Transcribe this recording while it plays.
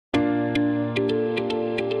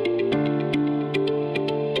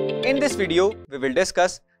In this video, we will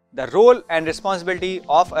discuss the role and responsibility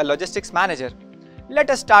of a logistics manager. Let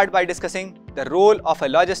us start by discussing the role of a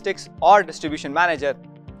logistics or distribution manager.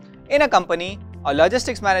 In a company, a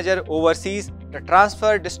logistics manager oversees the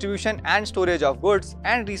transfer, distribution and storage of goods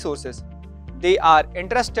and resources. They are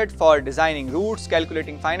entrusted for designing routes,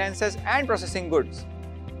 calculating finances and processing goods.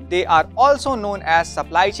 They are also known as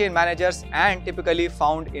supply chain managers and typically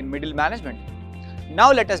found in middle management.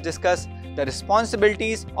 Now let us discuss the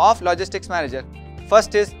responsibilities of logistics manager.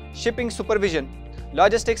 First is shipping supervision.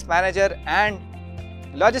 Logistics managers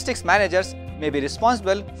may be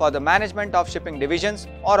responsible for the management of shipping divisions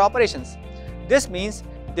or operations. This means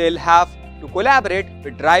they'll have to collaborate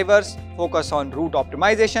with drivers, focus on route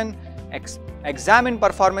optimization, examine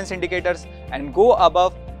performance indicators and go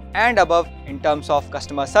above and above in terms of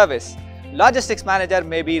customer service. Logistics manager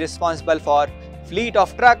may be responsible for fleet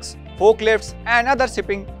of trucks, forklifts and other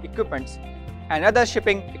shipping equipments.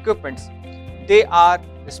 They are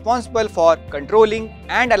responsible for controlling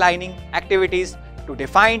and aligning activities to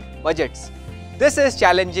defined budgets. This is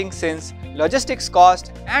challenging since logistics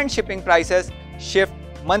cost and shipping prices shift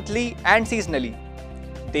monthly and seasonally.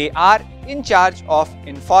 They are in charge of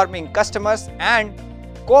informing customers and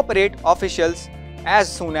corporate officials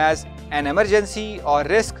as soon as an emergency or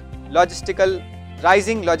rising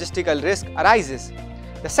logistical risk arises.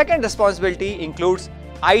 The second responsibility includes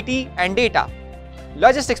IT and data.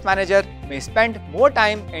 Logistics manager may spend more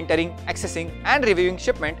time entering, accessing and reviewing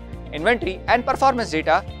shipment, inventory and performance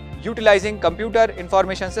data utilizing computer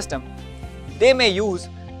information system. They may use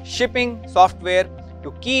shipping software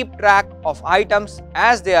to keep track of items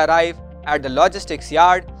as they arrive at the logistics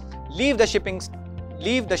yard, leave the shipping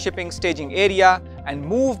staging area and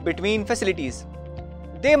move between facilities.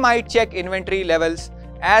 They might check inventory levels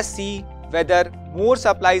as see whether more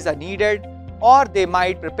supplies are needed, or they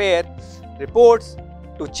might prepare reports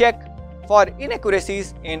to check for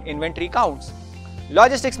inaccuracies in inventory counts.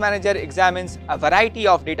 Logistics manager examines a variety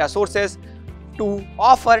of data sources to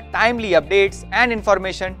offer timely updates and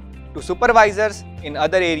information to supervisors in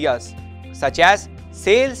other areas such as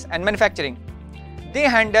sales and manufacturing. They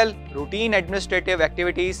handle routine administrative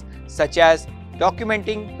activities such as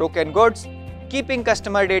documenting broken goods, keeping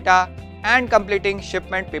customer data and completing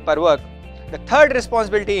shipment paperwork. The third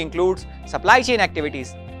responsibility includes supply chain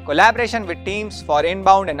activities, collaboration with teams for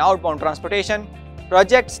inbound and outbound transportation,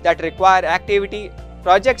 projects that require active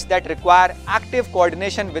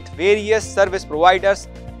coordination with various service providers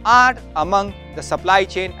are among the supply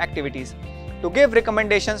chain activities. To give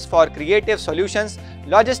recommendations for creative solutions,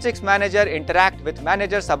 logistics manager interact with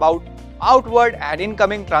managers about outward and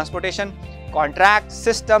incoming transportation, contract,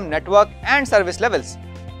 system, network and service levels.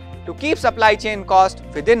 To keep supply chain cost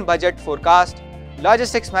within budget forecast,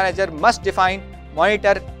 logistics manager must define,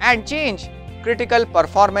 monitor and change critical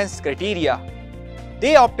performance criteria.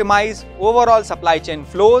 They optimize overall supply chain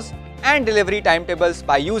flows and delivery timetables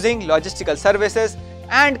by using logistical services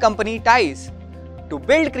and company ties. To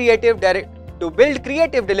build creative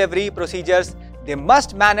delivery procedures, they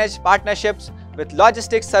must manage partnerships with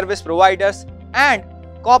logistics service providers and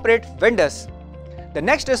corporate vendors. The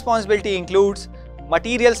next responsibility includes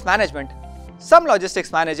materials management. Some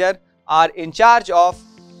logistics managers are in charge of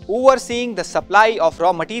overseeing the supply of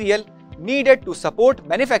raw material needed to support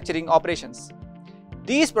manufacturing operations.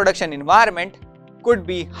 These production environment could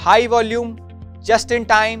be high volume, just in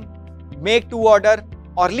time, make to order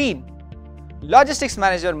or lean. Logistics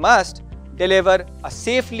manager must develop a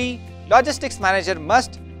safety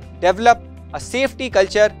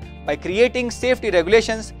culture by creating safety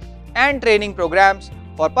regulations and training programs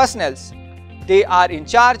for personnel. They are in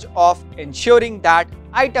charge of ensuring that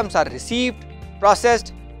items are received,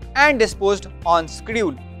 processed and disposed on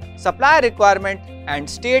schedule. Supplier requirement and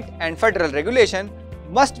state and federal regulation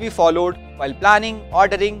must be followed while planning,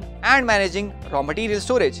 ordering and managing raw material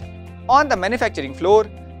storage. On the manufacturing floor,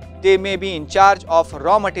 they may be in charge of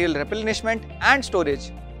raw material replenishment and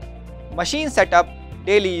storage, machine setup,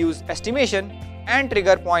 daily use estimation and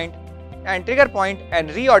trigger point and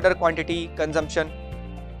reorder quantity consumption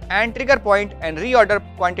and trigger point and reorder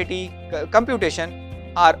quantity computation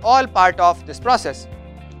are all part of this process.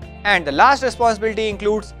 And the last responsibility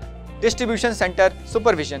includes distribution center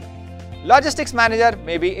supervision. Logistics manager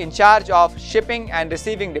may be in charge of shipping and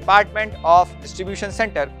receiving department of distribution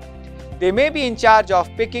center. They may be in charge of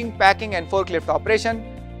picking, packing and forklift operation.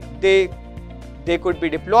 They could be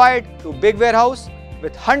deployed to big warehouse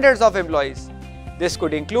with hundreds of employees. This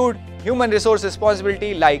could include human resource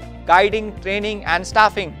responsibility like guiding, training and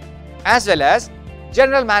staffing, as well as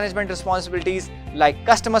general management responsibilities like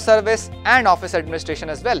customer service and office administration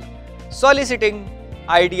as well. Soliciting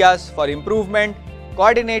ideas for improvement,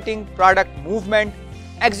 coordinating product movement,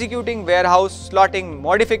 executing warehouse slotting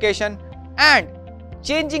modification, and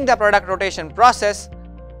changing the product rotation process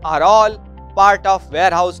are all part of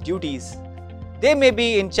warehouse duties. They may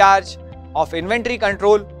be in charge of inventory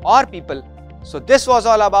control or people. So this was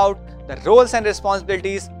all about the roles and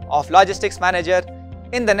responsibilities of logistics manager.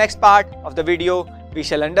 In the next part of the video, we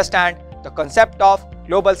shall understand the concept of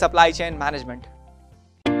global supply chain management.